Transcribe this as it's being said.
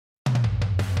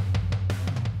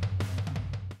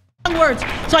words.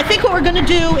 So I think what we're going to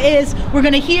do is we're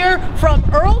going to hear from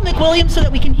Earl McWilliams so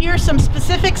that we can hear some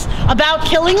specifics about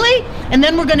Killingly, and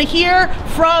then we're going to hear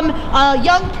from a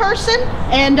young person,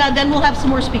 and then we'll have some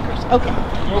more speakers. Okay.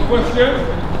 No questions?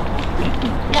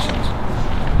 Yes.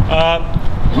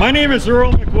 My name is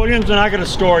Earl McWilliams, and I got a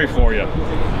story for you.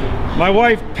 My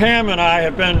wife Pam and I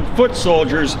have been foot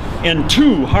soldiers in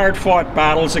 2 hard-fought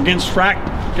battles against fracked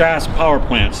gas power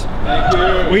plants.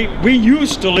 We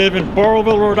used to live in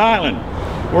Burrillville, Rhode Island,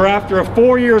 where after a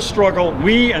 4-year struggle,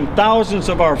 we and thousands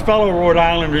of our fellow Rhode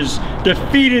Islanders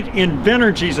defeated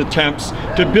Invenergy's attempts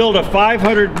to build a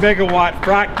 500 megawatt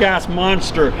fracked gas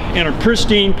monster in a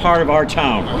pristine part of our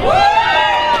town.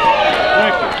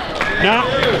 Thank you.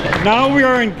 Now we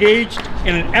are engaged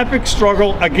in an epic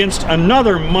struggle against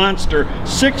another monster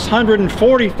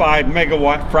 645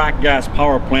 megawatt fracked gas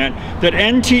power plant that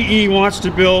NTE wants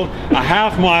to build a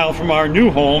half-mile from our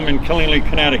new home in Killingly,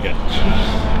 Connecticut.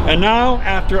 And now,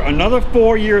 after another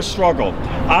 4-year struggle,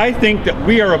 I think that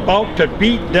we are about to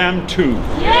beat them too.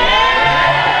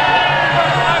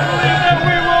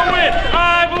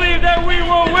 I believe that we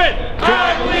will win.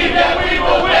 I believe that we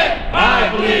will win.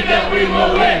 I believe that we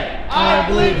will win. I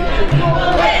believe that we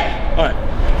will win. All right.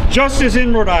 Just as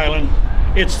in Rhode Island,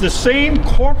 it's the same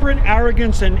corporate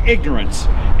arrogance and ignorance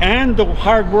and the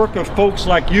hard work of folks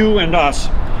like you and us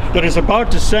that is about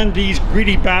to send these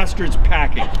greedy bastards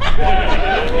packing.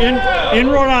 In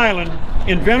Rhode Island,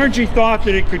 Invenergy thought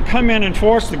that it could come in and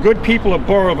force the good people of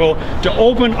Burrillville to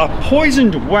open a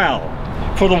poisoned well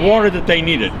for the water that they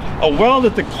needed, a well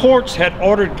that the courts had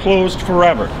ordered closed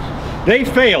forever. They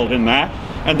failed in that,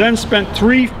 and then spent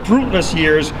 3 fruitless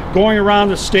years going around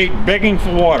the state begging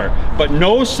for water, but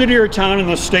no city or town in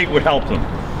the state would help them.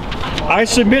 I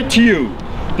submit to you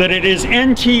that it is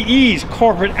NTE's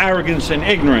corporate arrogance and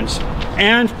ignorance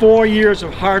and 4 years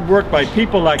of hard work by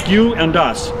people like you and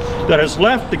us that has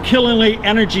left the Killingly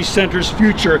Energy Center's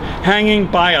future hanging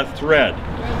by a thread.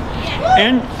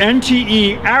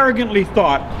 NTE arrogantly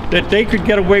thought that they could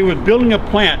get away with building a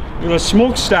plant with a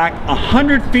smokestack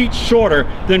 100 feet shorter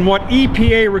than what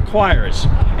EPA requires,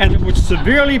 and it would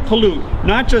severely pollute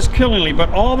not just Killingly but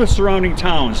all the surrounding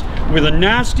towns with the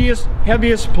nastiest,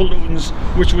 heaviest pollutants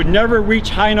which would never reach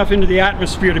high enough into the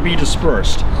atmosphere to be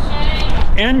dispersed.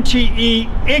 NTE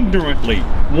ignorantly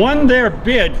won their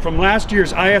bid from last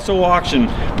year's ISO auction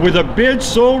with a bid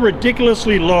so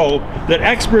ridiculously low that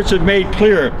experts have made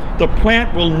clear the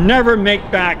plant will never make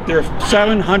back their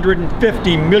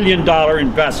 $750 million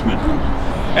investment.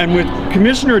 And with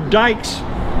Commissioner Dykes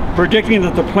predicting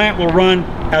that the plant will run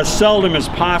as seldom as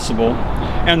possible,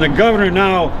 and the governor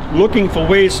now looking for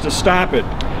ways to stop it,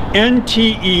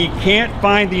 NTE can't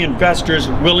find the investors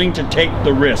willing to take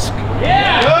the risk.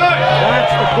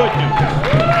 That's the good news.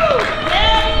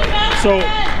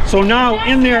 So now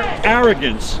in their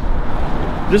arrogance,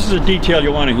 this is a detail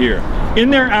you want to hear. In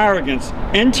their arrogance,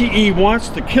 NTE wants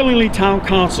the Killingly Town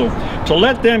Council to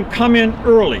let them come in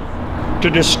early to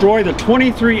destroy the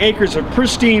 23 acres of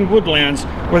pristine woodlands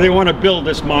where they want to build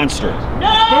this monster.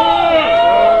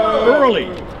 Early,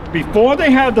 before they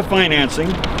have the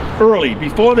financing, early,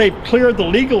 before they've cleared the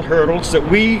legal hurdles that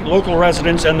we, local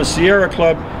residents, and the Sierra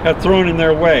Club have thrown in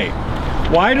their way.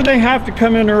 Why do they have to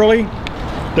come in early?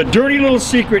 The dirty little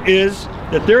secret is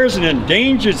that there is an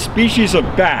endangered species of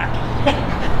bat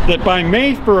that by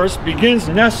May 1st begins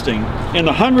nesting in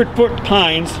the 100-foot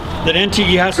pines that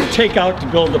NTE has to take out to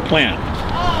build the plant.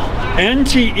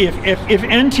 If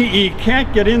NTE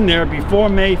can't get in there before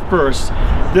May 1st,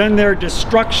 then their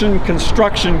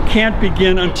construction can't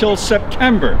begin until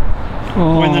September,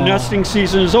 when the nesting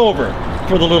season is over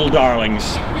for the little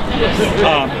darlings.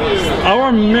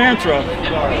 Our mantra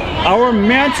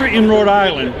in Rhode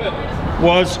Island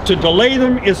was to delay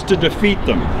them is to defeat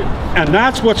them. And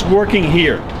that's what's working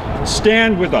here.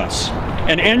 Stand with us.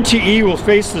 And NTE will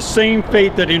face the same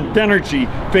fate that Invenergy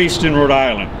faced in Rhode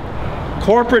Island.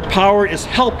 Corporate power is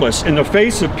helpless in the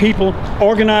face of people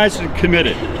organized and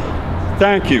committed.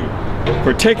 Thank you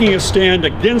for taking a stand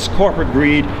against corporate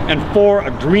greed and for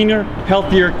a greener,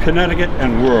 healthier Connecticut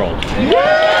and world.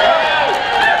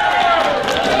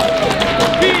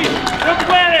 Peace, the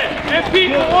planet, and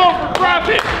people over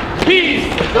profit. Peace,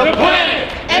 the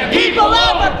planet, and people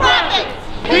over profit.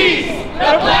 Peace,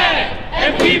 the planet,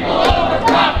 and people over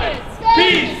profit.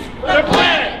 Peace, the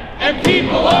planet, and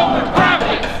people over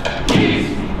profit. Peace,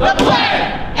 the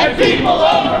planet, and people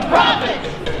over profit.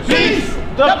 Peace,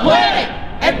 the planet,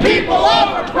 and people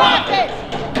over profit.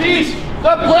 Peace,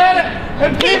 the planet,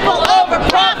 and people over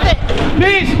profit.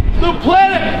 Peace, the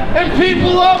planet, and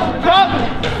people over profit.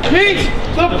 Peace,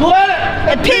 the planet,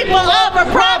 and people over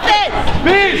profit.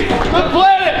 Peace, the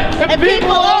planet, and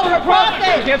people over profit.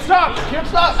 profit. Can't stop. Can't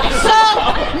stop. So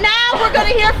now we're going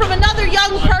to hear from another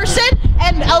young person,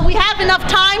 and we have enough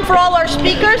time for all our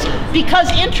speakers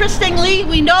because interestingly,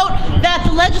 we note that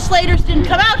the legislators didn't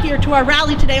come out here to our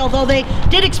rally today, although they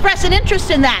did express an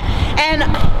interest in that. And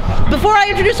before I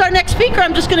introduce our next speaker,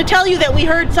 I'm just going to tell you that we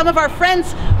heard some of our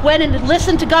friends went and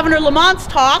listened to Governor Lamont's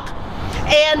talk,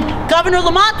 and Governor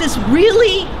Lamont is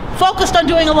really focused on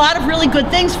doing a lot of really good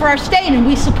things for our state, and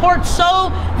we support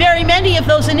so very many of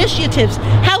those initiatives.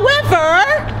 However,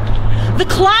 the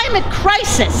climate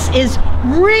crisis is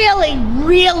really,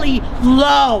 really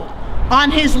low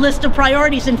on his list of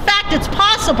priorities. In fact, it's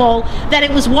possible that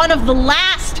it was one of the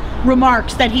last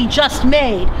remarks that he just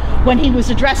made when he was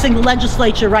addressing the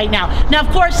legislature right now. Now, of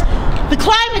course, the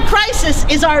climate crisis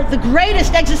is the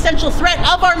greatest existential threat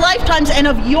of our lifetimes and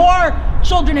of your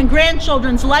children and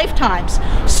grandchildren's lifetimes.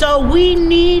 So we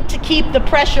need to keep the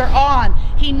pressure on.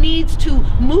 He needs to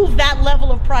move that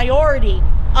level of priority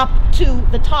up to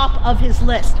the top of his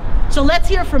list. So let's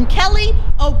hear from Kelly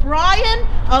O'Brien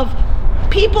of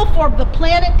People for the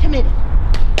Planet Committee.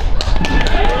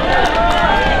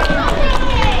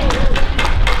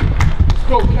 Let's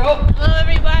go, Kel. Hello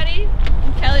everybody,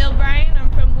 I'm Kelly O'Brien. I'm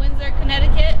from Windsor,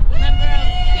 Connecticut, member of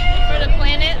People for the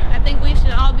Planet. I think we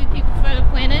should all be people for the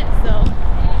planet, so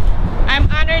I'm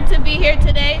honored to be here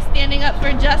today standing up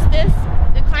for justice.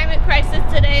 The climate crisis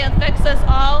today affects us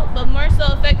all, but more so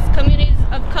affects communities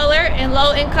of color and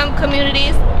low-income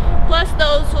communities, plus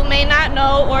those who may not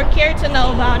know or care to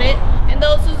know about it, and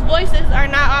those whose voices are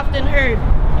not often heard.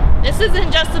 This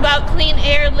isn't just about clean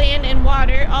air, land, and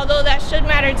water, although that should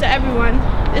matter to everyone.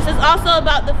 This is also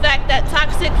about the fact that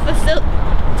toxic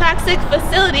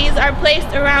facilities are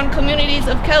placed around communities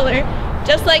of color,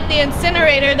 just like the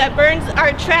incinerator that burns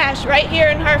our trash right here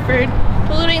in Hartford,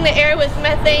 polluting the air with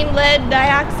methane, lead,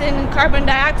 dioxin, and carbon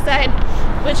dioxide,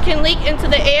 which can leak into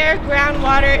the air,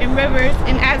 groundwater, and rivers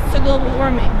and adds to global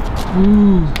warming.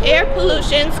 Air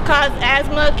pollutions cause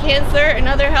asthma, cancer, and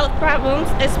other health problems,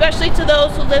 especially to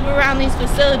those who live around these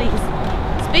facilities.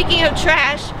 Speaking of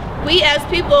trash, we as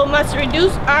people must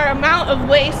reduce our amount of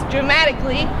waste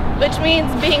dramatically, which means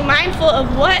being mindful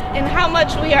of what and how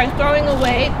much we are throwing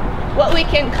away, what we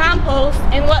can compost,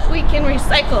 and what we can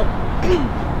recycle.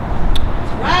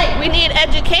 Right. We need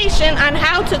education on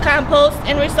how to compost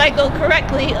and recycle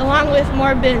correctly, along with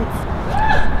more bins.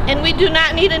 And we do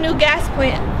not need a new gas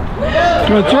plant.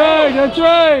 That's right, that's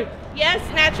right. Yes,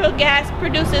 natural gas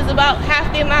produces about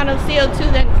half the amount of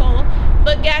CO2 than coal,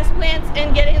 but gas plants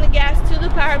and getting the gas to the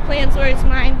power plants where it's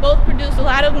mined both produce a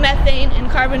lot of methane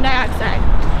and carbon dioxide.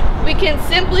 We can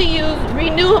simply use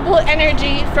renewable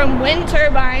energy from wind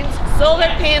turbines, solar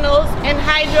panels, and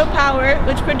hydropower,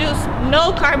 which produce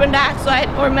no carbon dioxide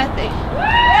or methane.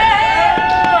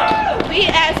 We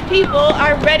as people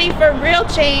are ready for real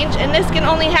change, and this can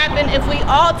only happen if we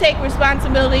all take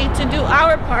responsibility to do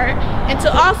our part and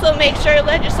to also make sure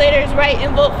legislators write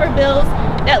and vote for bills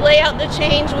that lay out the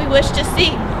change we wish to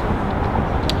see.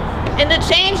 And the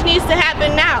change needs to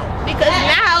happen now, because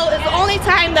now is the only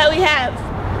time that we have.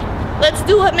 Let's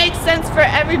do what makes sense for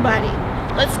everybody.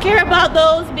 Let's care about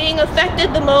those being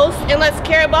affected the most, and let's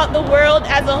care about the world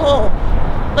as a whole.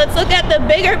 Let's look at the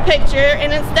bigger picture,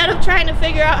 and instead of trying to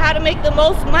figure out how to make the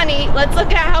most money, let's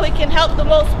look at how we can help the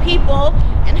most people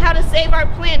and how to save our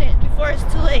planet before it's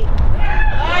too late.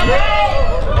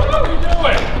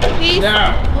 Peace,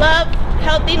 love,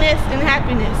 healthiness, and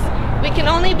happiness. We can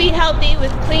only be healthy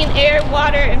with clean air,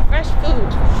 water, and fresh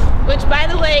food, which, by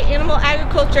the way, animal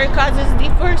agriculture causes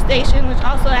deforestation, which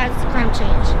also adds to climate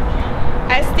change.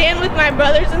 I stand with my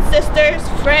brothers and sisters,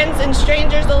 friends and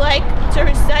strangers alike to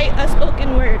recite a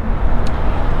spoken word.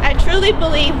 I truly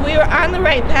believe we are on the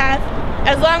right path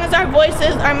as long as our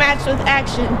voices are matched with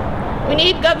action. We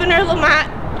need Governor Lamont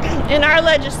and our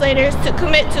legislators to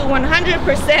commit to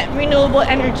 100% renewable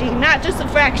energy, not just a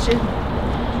fraction.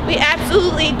 We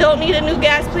absolutely don't need a new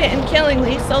gas plant in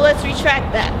Killingly, so let's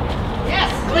retract that.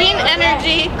 Yes. Clean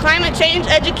energy, climate change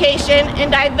education,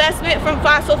 and divestment from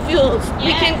fossil fuels. Yes.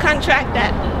 We can contract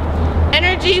that.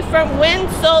 Energy from wind,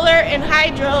 solar, and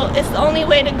hydro is the only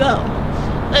way to go.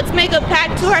 Let's make a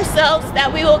pact to ourselves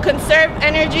that we will conserve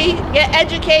energy, get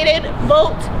educated,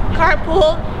 vote,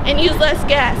 carpool, and use less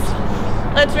gas.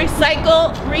 Let's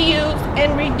recycle, reuse,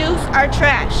 and reduce our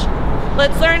trash.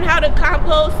 Let's learn how to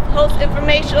compost, host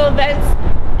informational events,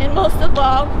 and most of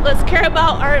all, let's care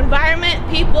about our environment,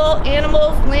 people,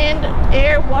 animals, land,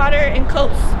 air, water, and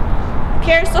coasts.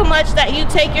 Care so much that you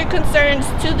take your concerns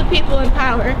to the people in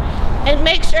power and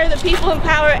make sure the people in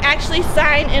power actually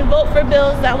sign and vote for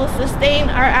bills that will sustain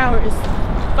our hours.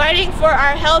 Fighting for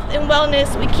our health and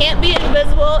wellness, we can't be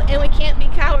invisible and we can't be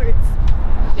cowards.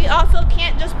 We also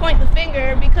can't just point the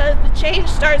finger because the change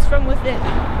starts from within.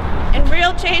 And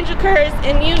real change occurs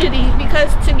in unity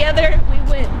because together we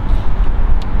win.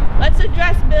 Let's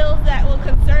address bills that will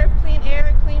conserve clean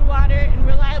air, clean water, and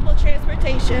reliable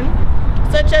transportation,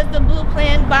 such as the Blue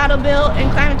Plan, Bottle Bill,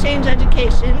 and climate change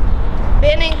education,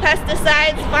 banning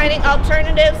pesticides, finding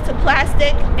alternatives to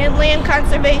plastic, and land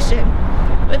conservation,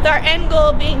 with our end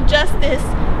goal being justice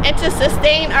and to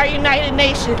sustain our United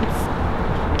Nations.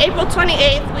 April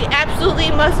 28th, we absolutely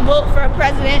must vote for a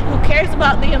president who cares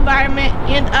about the environment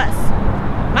and us.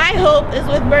 My hope is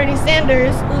with Bernie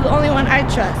Sanders, who's the only one I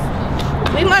trust.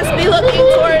 We must be looking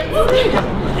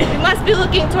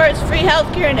towards free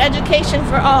healthcare and education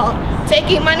for all,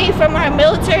 taking money from our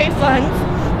military funds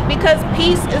because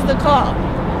peace is the call.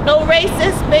 No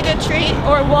racist bigotry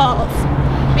or walls.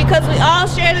 Because we all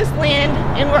share this land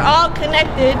and we're all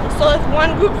connected, so if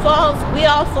one group falls, we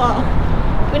all fall.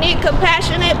 We need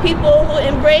compassionate people who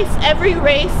embrace every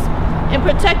race and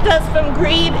protect us from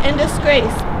greed and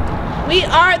disgrace. We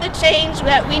are the change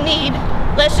that we need.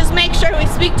 Let's just make sure we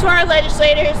speak to our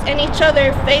legislators and each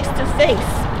other face to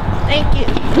face. Thank you.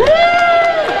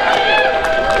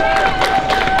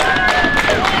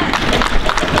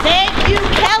 Thank you,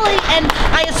 Kelly. And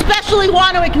I especially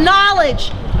want to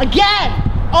acknowledge, again,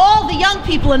 all the young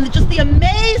people and just the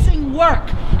amazing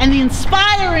work and the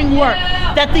inspiring work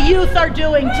that the youth are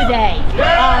doing today.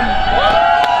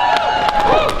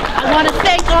 I want to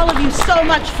thank all of you so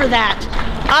much for that.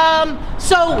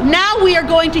 So now we are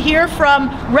going to hear from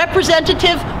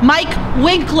Representative Mike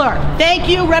Winkler. Thank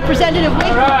you, Representative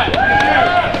Winkler. All right.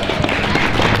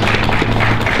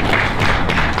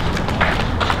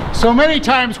 So many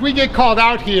times we get called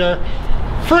out here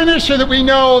for an issue that we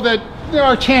know that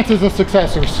our chances of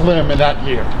success are slim in that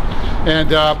year. And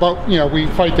but you know, we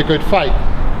fight the good fight.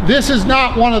 This is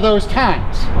not one of those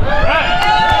times.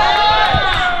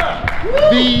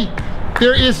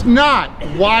 There is not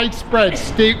widespread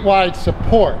statewide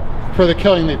support for the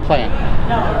Killingly plan.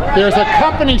 There's a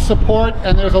company support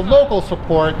and there's a local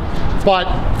support, but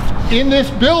in this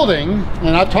building,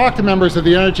 and I've talked to members of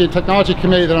the Energy and Technology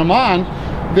Committee that I'm on,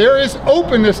 there is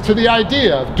openness to the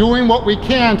idea of doing what we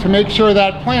can to make sure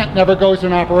that plant never goes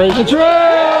in operation. That's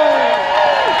right!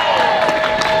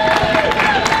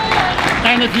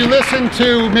 And if you listen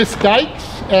to Ms.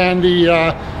 Dykes and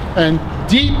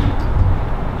Deep,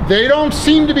 they don't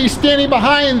seem to be standing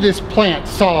behind this plant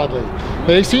solidly.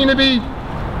 They seem to be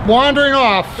wandering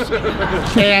off.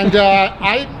 And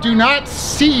I do not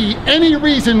see any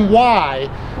reason why,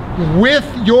 with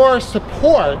your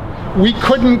support, we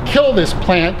couldn't kill this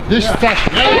plant this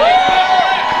session. Kill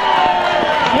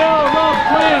the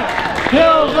plant!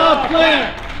 Kill the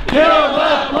plant! Kill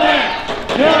the plant!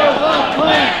 Kill the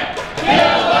plant!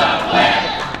 Kill the plant!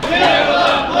 Kill the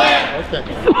plant! Okay.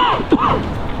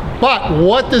 But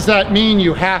what does that mean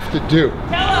you have to do?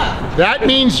 That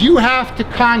means you have to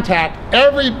contact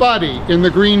everybody in the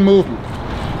green movement.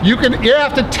 You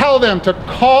have to tell them to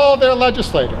call their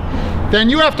legislator.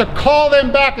 Then you have to call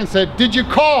them back and say, did you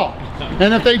call?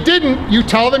 And if they didn't, you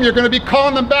tell them you're going to be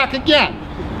calling them back again.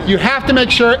 You have to make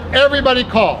sure everybody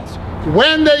calls.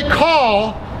 When they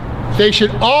call, they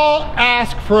should all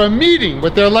ask for a meeting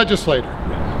with their legislator.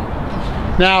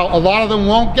 Now, a lot of them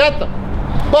won't get them.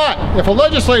 But if a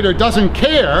legislator doesn't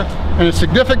care, and a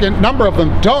significant number of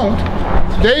them don't,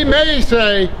 they may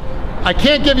say, I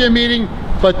can't give you a meeting,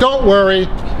 but don't worry,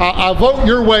 I'll vote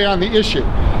your way on the issue.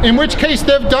 In which case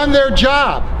they've done their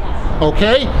job,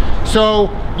 okay? So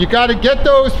you got to get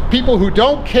those people who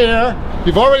don't care.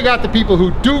 You've already got the people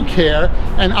who do care,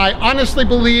 and I honestly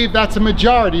believe that's a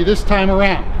majority this time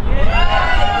around.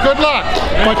 Good luck,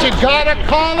 but you got to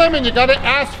call them and you got to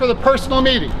ask for the personal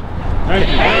meeting. Thank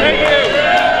you.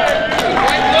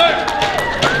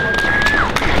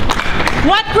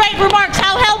 What great remarks.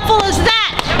 How helpful is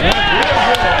that?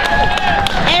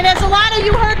 And as a lot of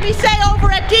you heard me say over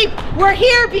at Deep, we're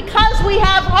here because we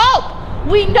have hope.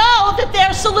 We know that there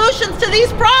are solutions to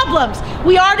these problems.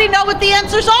 We already know what the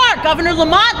answers are. Governor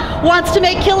Lamont wants to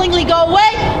make Killingly go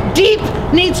away. Deep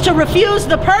needs to refuse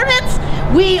the permits.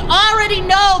 We already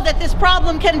know that this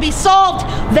problem can be solved,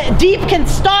 that Deep can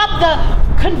stop the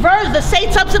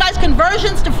state-subsidized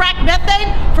conversions to fracked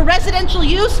methane for residential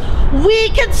use. We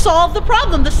can solve the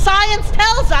problem. The science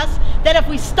tells us that if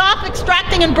we stop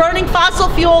extracting and burning fossil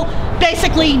fuel,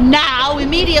 basically now,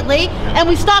 immediately, and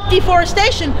we stop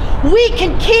deforestation, we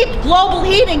can keep global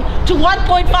heating to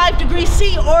 1.5 degrees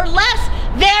C or less.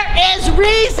 There is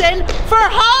reason for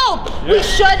hope. We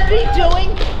should be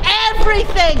doing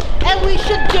everything, and we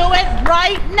should do it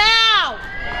right now.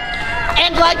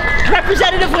 And like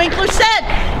Representative Winkler said,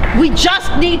 We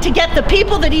just need to get the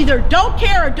people that either don't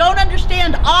care or don't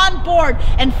understand on board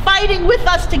and fighting with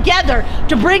us together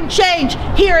to bring change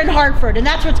here in Hartford. And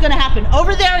that's what's going to happen.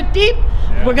 Over there at Deep,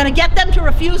 we're going to get them to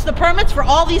refuse the permits for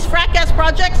all these frack gas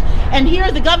projects. And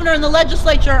here, the governor and the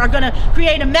legislature are going to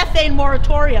create a methane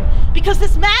moratorium because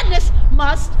this madness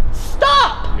must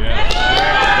stop.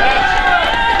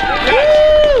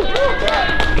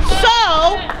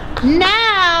 So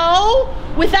now,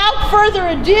 without further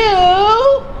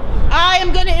ado, I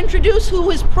am going to introduce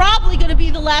who is probably going to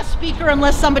be the last speaker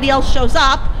unless somebody else shows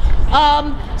up.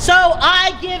 So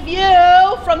I give you,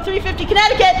 from 350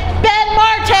 Connecticut, Ben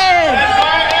Martin.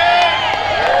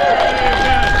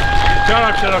 Shut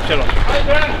up. Hi,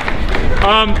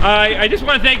 Ben. I just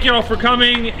want to thank you all for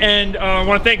coming, and I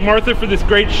want to thank Martha for this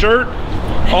great shirt.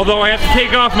 Although I have to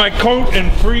take off my coat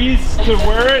and freeze to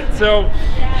wear it, so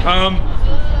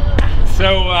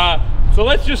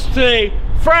let's just say,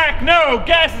 frack no,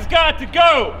 gas has got to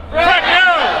go. Frack no,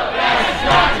 gas has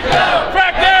got to go.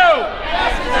 Frack no,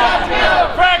 gas has got to go.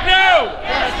 Frack no,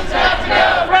 gas has got to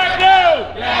go. Frack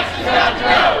no, gas has got to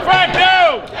go. Frack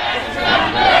no, gas has got to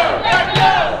go. Frack no,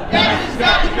 gas has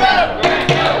got to go.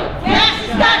 Gas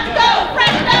has got to go.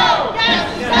 Frack no. Gas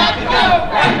has got to go.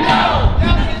 Frack no.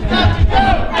 Gas has got to go.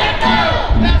 Frack no.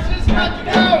 Gas has got to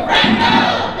go. Frack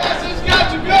no. Gas has got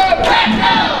to go. Frack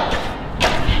no.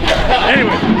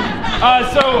 Anyway.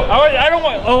 So I don't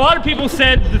want, a lot of people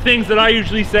said the things that I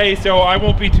usually say, so I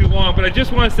won't be too long, but I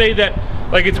just want to say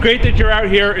that, like, it's great that you're out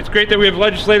here. It's great that we have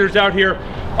legislators out here.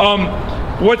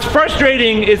 What's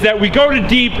frustrating is that we go to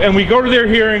Deep and we go to their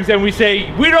hearings and we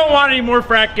say, we don't want any more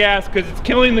frack gas because it's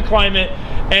killing the climate.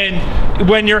 And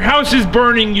when your house is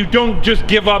burning, you don't just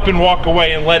give up and walk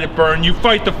away and let it burn. You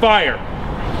fight the fire.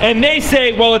 And they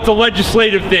say, well, it's a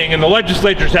legislative thing, and the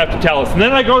legislators have to tell us. And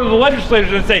then I go to the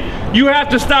legislators and say, you have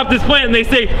to stop this plant. And they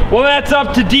say, well, that's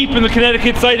up to Deep in the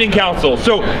Connecticut Siting Council.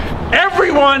 So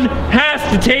everyone has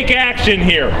to take action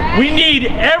here. We need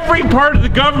every part of the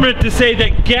government to say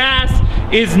that gas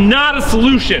is not a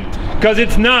solution, because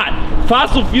it's not.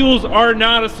 Fossil fuels are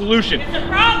not a solution. It's a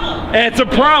problem. It's a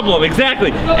problem,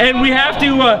 exactly. And we have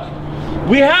to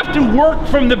work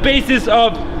from the basis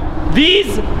of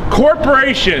these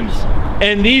corporations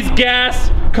and these gas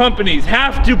companies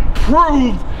have to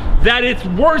prove that it's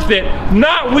worth it,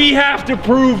 not we have to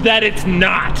prove that it's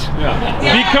not.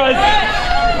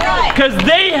 Because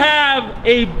they have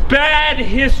a bad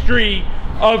history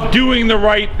of doing the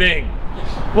right thing.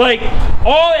 Like,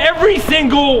 every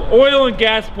single oil and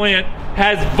gas plant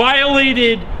has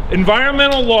violated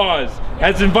environmental laws,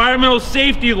 has environmental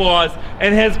safety laws,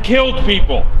 and has killed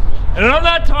people. And I'm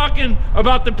not talking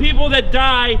about the people that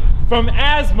die from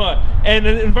asthma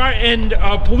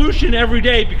and pollution every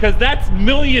day, because that's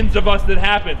millions of us that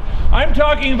happen. I'm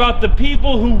talking about the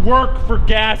people who work for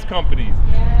gas companies.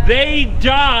 They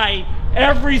die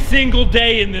every single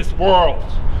day in this world.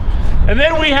 And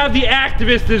then we have the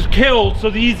activists that's killed so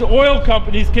these oil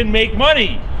companies can make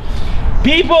money.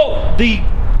 The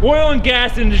oil and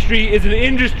gas industry is an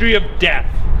industry of death.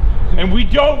 And we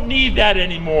don't need that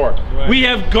anymore. Right. We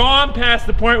have gone past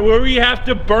the point where we have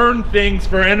to burn things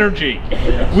for energy.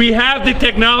 We have the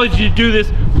technology to do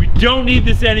this. We don't need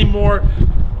this anymore.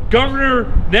 Governor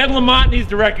Ned Lamont needs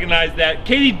to recognize that.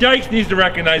 Katie Dykes needs to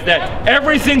recognize that.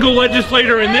 Every single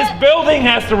legislator in this building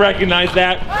has to recognize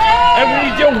that. And we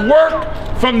need to work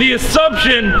from the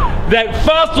assumption that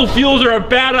fossil fuels are a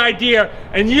bad idea,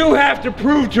 and you have to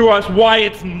prove to us why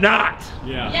it's not.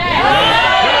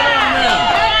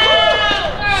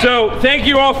 So thank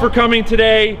you all for coming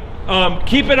today.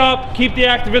 Keep it up, keep the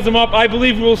activism up. I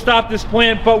believe we will stop this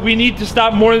plant, but we need to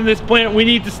stop more than this plant. We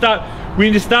need to stop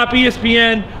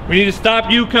ESPN, we need to stop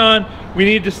UConn, we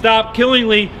need to stop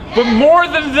Killingly. But more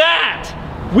than that,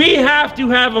 we have to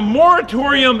have a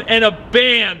moratorium and a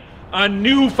ban on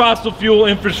new fossil fuel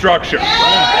infrastructure.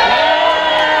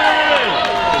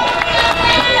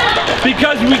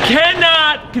 Because we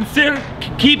cannot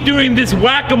keep doing this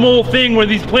whack-a-mole thing where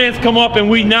these plants come up and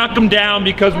we knock them down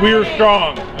because we're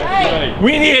strong.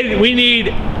 We need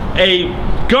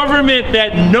a government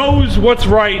that knows what's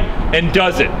right and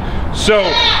does it. So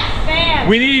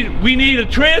we need a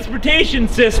transportation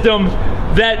system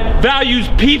that values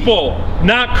people,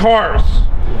 not cars.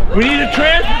 We need a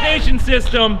transportation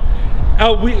system.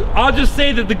 I'll just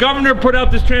say that the governor put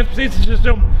out this transportation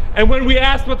system, and when we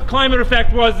asked what the climate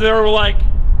effect was, they were like,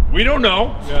 we don't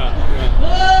know.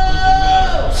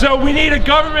 So we need a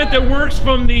government that works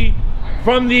from the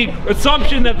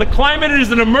assumption that the climate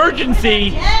is an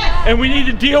emergency, and we need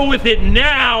to deal with it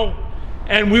now,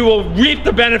 and we will reap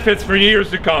the benefits for years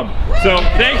to come. So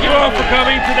thank you all for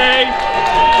coming today.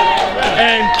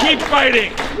 and keep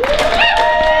fighting.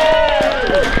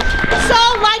 So,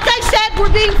 like I said,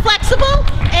 we're being flexible,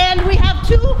 and we have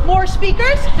 2 more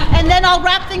speakers, and then I'll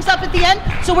wrap things up at the end.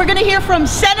 So we're going to hear from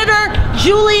Senator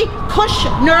Julie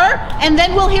Kushner, and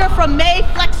then we'll hear from Mae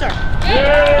Flexner.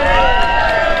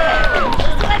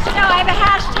 Just to let you know, I have a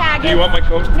hashtag. Do you want my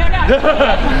coat? No, no.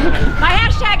 My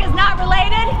hashtag is not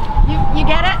related. You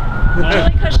get it?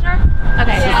 Julie Kushner?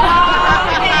 Okay.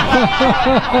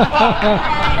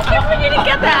 You didn't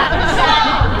get that.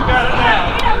 You got it now.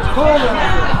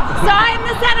 So I'm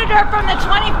the senator from the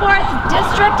 24th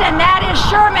district, and that is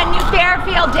Sherman, New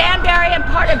Fairfield, Danbury, and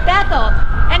part of Bethel.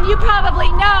 And you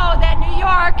probably know that New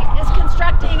York is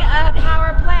constructing a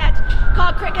power plant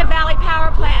called Cricket Valley Power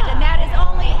Plant, and that is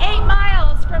only 8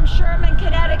 miles from Sherman,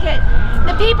 Connecticut.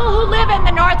 The people who live in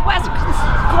the northwest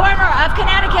corner of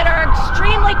Connecticut are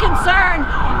extremely concerned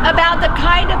about the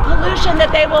kind of pollution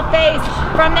that they will face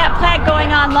from that plant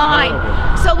going online.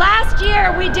 So last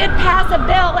year we did pass a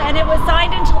bill, and it was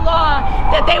signed into law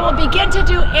that they will begin to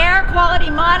do air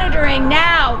quality monitoring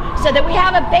now, so that we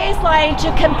have a baseline to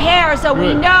compare, so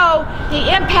we know the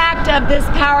impact of this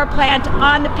power plant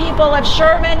on the people of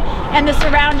Sherman and the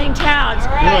surrounding towns.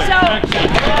 So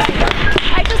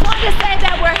I just want to say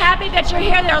that we're happy that you're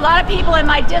here. There are a lot of people in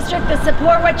my district that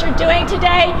support what you're doing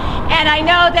today, and I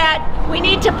know that we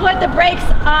need to put the brakes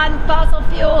on fossil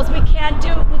fuels. We can't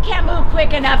move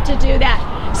quick enough to do that.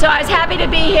 So I was happy to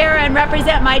be here and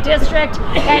represent my district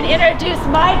and introduce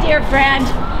my dear friend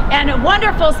and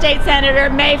wonderful state senator,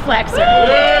 Mae Flexner.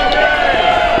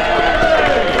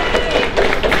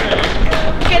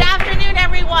 Good afternoon,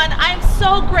 everyone. I'm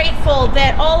so grateful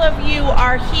that all of you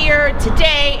are here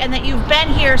today and that you've been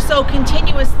here so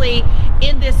continuously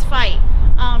in this fight.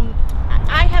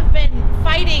 I have been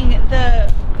fighting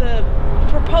the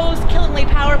proposed Killingly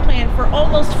power plant for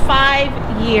almost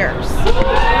 5 years.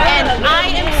 And I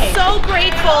am so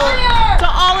grateful to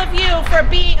all of you for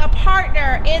being a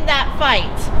partner in that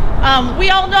fight. We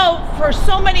all know for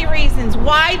so many reasons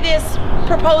why this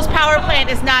proposed power plant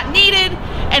is not needed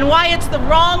and why it's the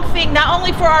wrong thing, not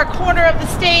only for our corner of the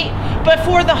state, but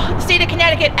for the state of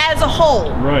Connecticut as a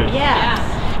whole. Right.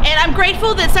 Yeah. And I'm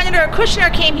grateful that Senator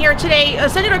Kushner came here today.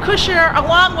 Senator Kushner,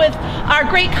 along with our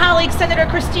great colleague, Senator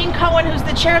Christine Cohen, who's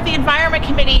the chair of the Environment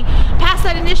Committee, passed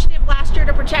that initiative last year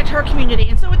to protect her community.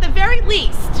 And so at the very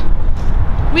least,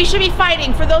 we should be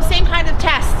fighting for those same kind of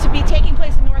tests to be taking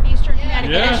place in northeastern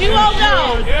Connecticut. As you all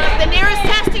know, the nearest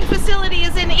testing facility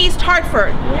is in East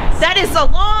Hartford. That is a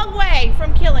long way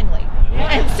from Killingly.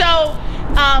 And so,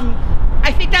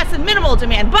 I think that's a minimal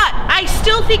demand, but I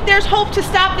still think there's hope to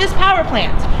stop this power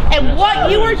plant. And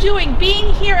what you are doing,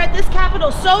 being here at this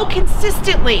Capitol so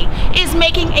consistently, is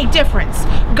making a difference.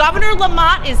 Governor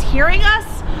Lamont is hearing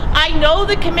us. I know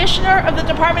the Commissioner of the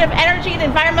Department of Energy and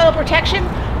Environmental Protection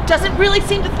doesn't really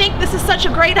seem to think this is such a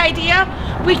great idea.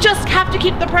 We just have to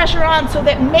keep the pressure on so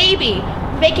that maybe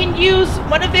they can use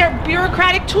one of their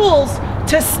bureaucratic tools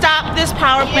to stop this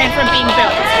power plant from being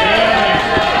built.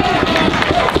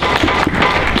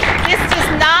 This does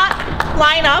not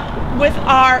line up with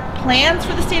our plans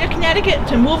for the state of Connecticut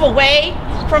to move away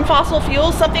from fossil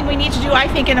fuels, something we need to do, I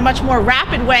think, in a much more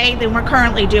rapid way than we're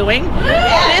currently doing.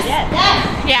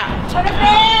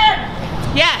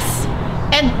 Yes.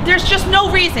 And there's just no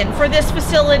reason for this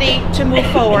facility to move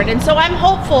forward. And so I'm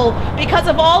hopeful, because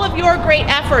of all of your great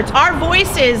efforts, our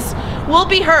voices will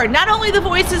be heard. Not only the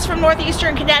voices from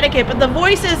northeastern Connecticut, but the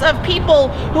voices of people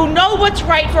who know what's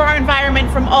right for our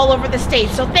environment from all over the state.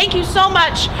 So thank you so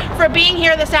much for being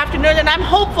here this afternoon, and I'm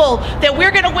hopeful that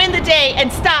we're going to win the day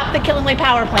and stop the Killingly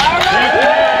power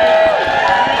plant.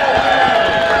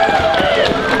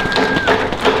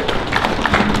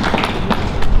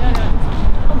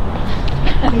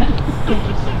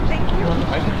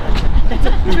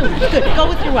 Good. Go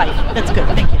with your wife. That's good.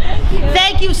 Thank you.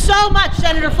 Thank you so much,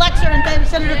 Senator Flexner and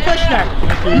Senator Kushner.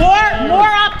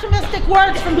 More optimistic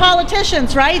words from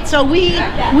politicians, right? So we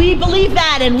believe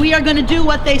that, and we are going to do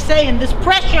what they say, and this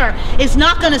pressure is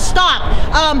not going to stop.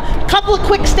 Couple of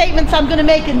quick statements I'm going to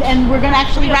make, and we're going to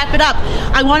actually wrap it up.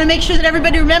 I want to make sure that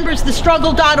everybody remembers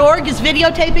thestruggle.org is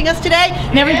videotaping us today,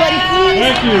 and everybody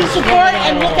please support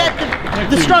and look at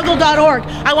thestruggle.org.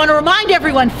 I want to remind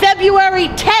everyone, February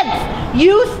 10th,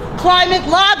 Youth Climate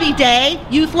Lobby Day,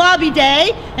 Youth Lobby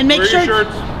Day, and make sure...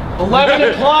 11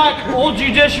 o'clock, Old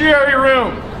Judiciary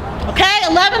Room. Okay,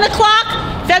 11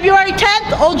 o'clock, February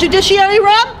 10th, Old Judiciary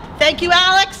Room. Thank you,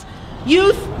 Alex.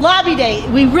 Youth Lobby Day.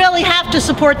 We really have to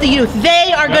support the youth.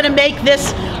 They are going to make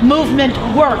this movement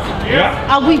work.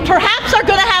 We perhaps are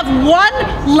going to have one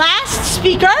last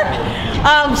speaker,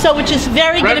 which is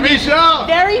very going to be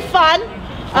very fun.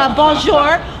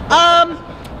 Bonjour.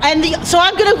 So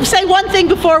I'm going to say one thing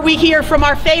before we hear from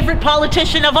our favorite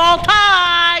politician of all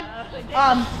time,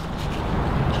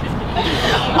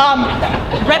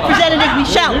 Representative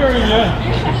Michel.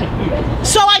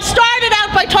 So I started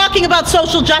out by talking about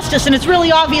social justice, and it's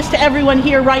really obvious to everyone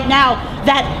here right now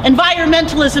that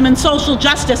environmentalism and social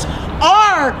justice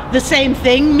are the same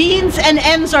thing. Means and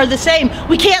ends are the same.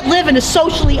 We can't live in a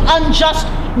socially unjust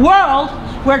world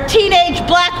where teenage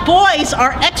black boys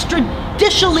are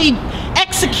extrajudicially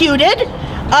executed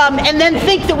and then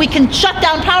think that we can shut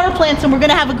down power plants and we're going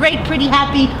to have a great, pretty,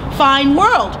 happy, fine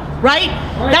world, right?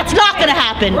 That's not going to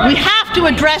happen. We have to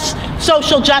address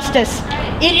social justice.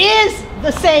 It is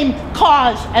the same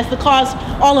cause as the cause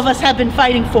all of us have been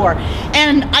fighting for.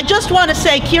 And I just want to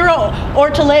say, Kira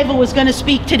Ortaleva was going to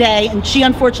speak today, and she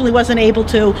unfortunately wasn't able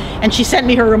to, and she sent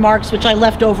me her remarks, which I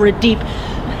left over at Deep.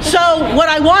 So what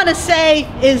I want to say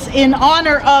is, in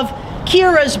honor of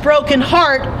Kira's broken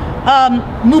heart,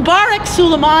 Mubarak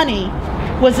Suleimani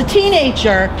was a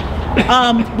teenager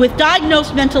with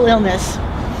diagnosed mental illness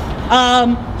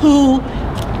who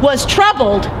was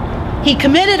troubled. He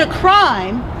committed a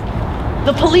crime.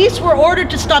 The police were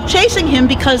ordered to stop chasing him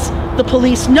because the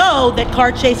police know that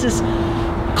car chases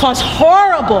cause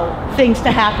horrible things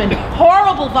to happen,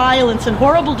 horrible violence and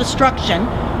horrible destruction.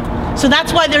 So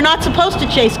that's why they're not supposed to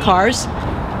chase cars.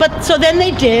 But so then they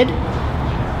did.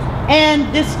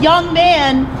 And this young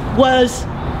man was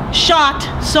shot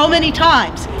so many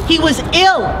times. He was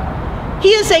ill. He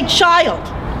is a child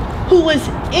who was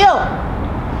ill.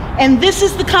 And this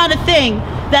is the kind of thing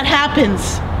that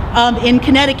happens in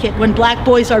Connecticut when black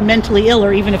boys are mentally ill,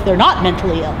 or even if they're not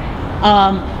mentally ill.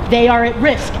 They are at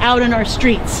risk out in our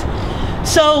streets.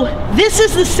 So this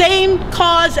is the same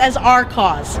cause as our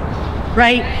cause,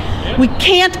 right? We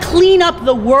can't clean up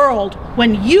the world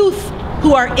when youth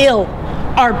who are ill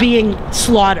are being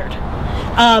slaughtered.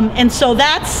 And so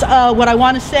that's what I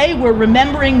want to say. We're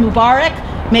remembering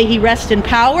Mubarak. May he rest in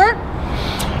power.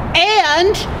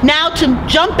 And now to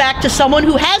jump back to someone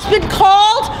who has been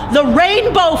called the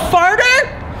Rainbow Farter,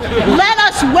 let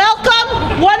us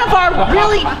welcome one of our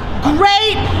really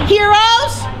great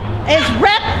heroes, is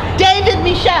Rep. David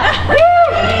Michel.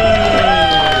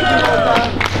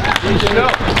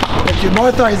 Thank you.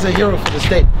 Martha is a hero for the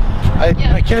state.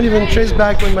 I can't even trace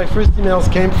back when my first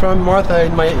emails came from Martha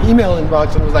in my email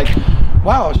inbox, and was like,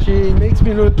 wow, she makes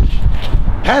me look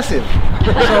passive.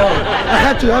 So I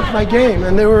had to up my game,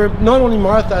 and there were not only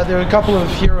Martha, there were a couple of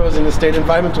heroes in the state,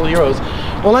 environmental heroes.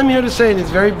 All I'm here to say, and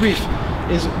it's very brief,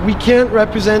 is we can't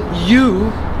represent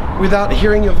you without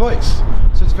hearing your voice.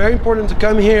 So it's very important to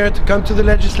come here, to come to the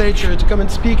legislature, to come and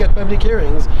speak at public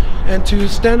hearings, and to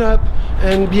stand up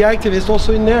and be activists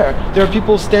also in there. There are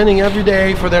people standing every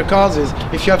day for their causes.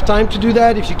 If you have time to do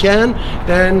that, if you can,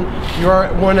 then you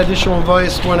are one additional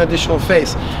voice, one additional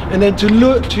face. And then to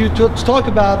talk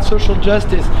about social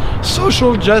justice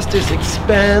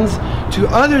expands to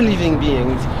other living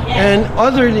beings, and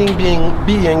other living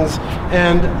beings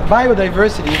and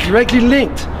biodiversity is directly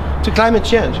linked to climate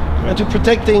change and to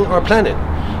protecting our planet.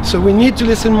 So we need to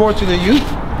listen more to the youth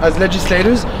as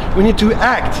legislators. We need to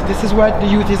act. This is what the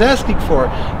youth is asking for,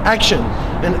 action.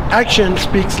 And action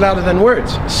speaks louder than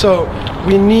words. So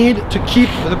we need to keep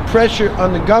the pressure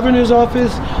on the governor's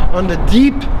office, on the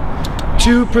deep,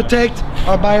 to protect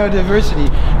our biodiversity.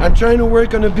 I'm trying to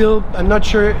work on a bill, I'm not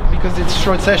sure because it's a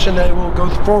short session that it will go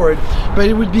forward, but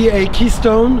it would be a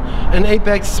Keystone and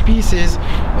Apex Species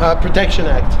Protection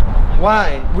Act.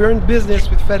 Why? We're in business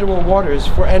with federal waters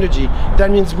for energy. That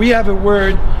means we have a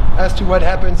word as to what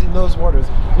happens in those waters.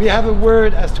 We have a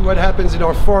word as to what happens in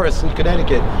our forests in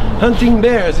Connecticut. Hunting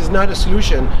bears is not a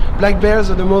solution. Black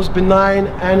bears are the most benign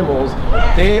animals.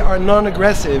 They are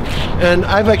non-aggressive, and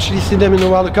I've actually seen them in the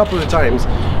wild a couple of times.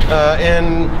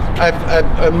 And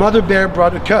a mother bear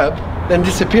brought a cub, then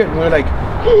disappeared, and we were like,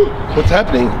 what's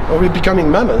happening? Are we becoming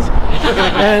mamas?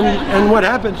 And what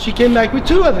happened? She came back with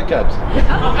 2 other cubs.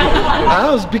 I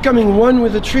was becoming one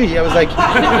with a tree. I was like,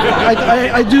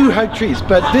 I do hug trees,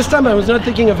 but this time I was not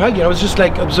thinking of hugging. I was just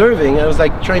like observing. I was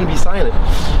like trying to be silent.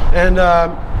 And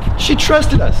she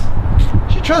trusted us.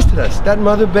 She trusted us. That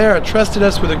mother bear trusted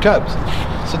us with her cubs.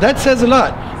 So that says a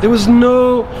lot. There was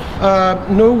no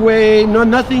way,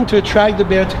 nothing to attract the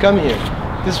bear to come here.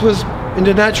 This was in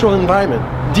the natural environment,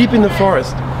 deep in the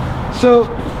forest. So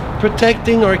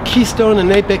protecting our keystone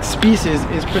and apex species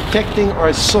is protecting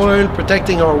our soil,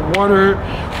 protecting our water.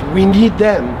 We need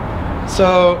them.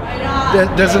 So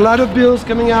there's a lot of bills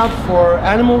coming out for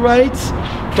animal rights.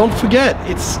 Don't forget,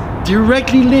 it's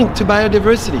directly linked to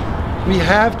biodiversity. We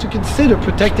have to consider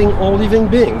protecting all living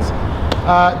beings.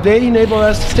 they enable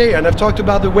us to stay. And I've talked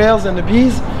about the whales and the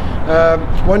bees.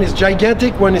 One is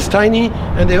gigantic, one is tiny,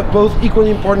 and they're both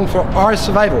equally important for our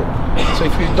survival. So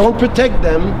if we don't protect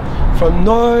them from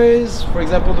noise, for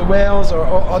example the whales, or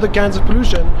other kinds of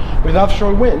pollution with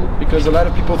offshore wind, because a lot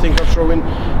of people think offshore wind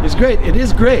is great. It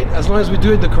is great as long as we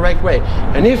do it the correct way.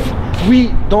 And if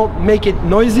we don't make it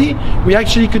noisy, we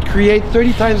actually could create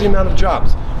 30 times the amount of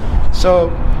jobs. So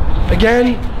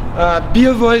again, be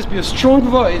a voice, be a strong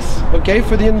voice, okay,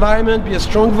 for the environment, be a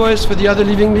strong voice for the other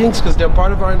living beings, because they're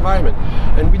part of our environment.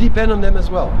 And we depend on them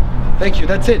as well. Thank you,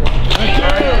 that's it. Thank you.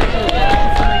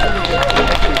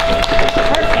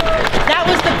 That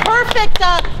was the perfect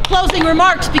closing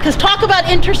remarks, because talk about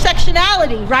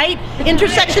intersectionality, right?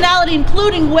 Intersectionality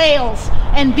including whales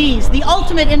and bees, the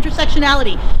ultimate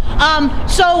intersectionality.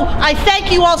 So I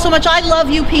thank you all so much. I love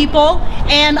you people,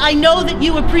 and I know that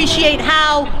you appreciate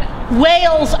how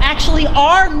whales actually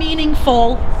are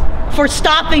meaningful for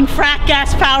stopping frack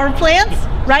gas power plants,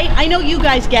 right? I know you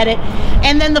guys get it.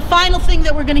 And then the final thing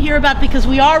that we're going to hear about, because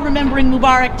we are remembering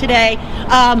Mubarak today,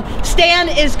 Stan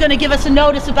is going to give us a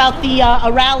notice about the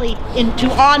a rally to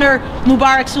honor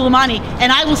Mubarak Suleimani,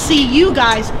 and I will see you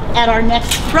guys at our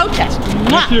next protest.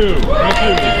 Thank you.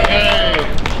 Thank you.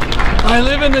 I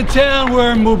live in the town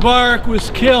where Mubarak was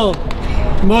killed.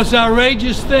 The most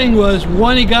outrageous thing was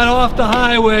when he got off the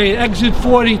highway, exit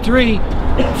 43,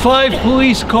 5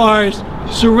 police cars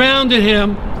surrounded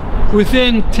him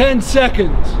within 10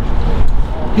 seconds.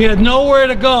 He had nowhere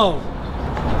to go.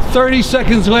 30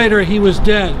 seconds later, he was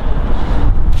dead.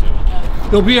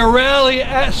 There'll be a rally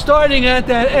starting at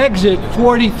that exit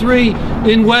 43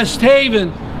 in West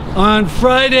Haven on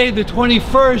Friday the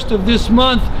 21st of this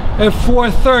month at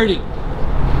 4:30.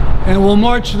 And we'll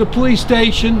march to the police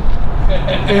station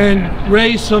and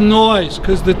raise some noise,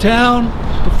 because the town,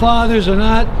 the fathers are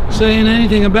not saying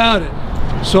anything about it.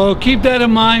 So keep that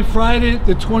in mind. Friday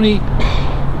the 20,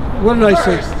 what did I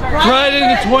say? Friday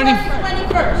the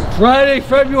 21st. Friday,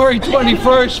 February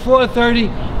 21st, 4:30.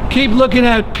 Keep looking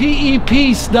at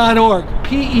peace.org,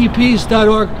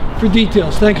 peace.org for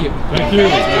details. Thank you. Thank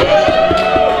you.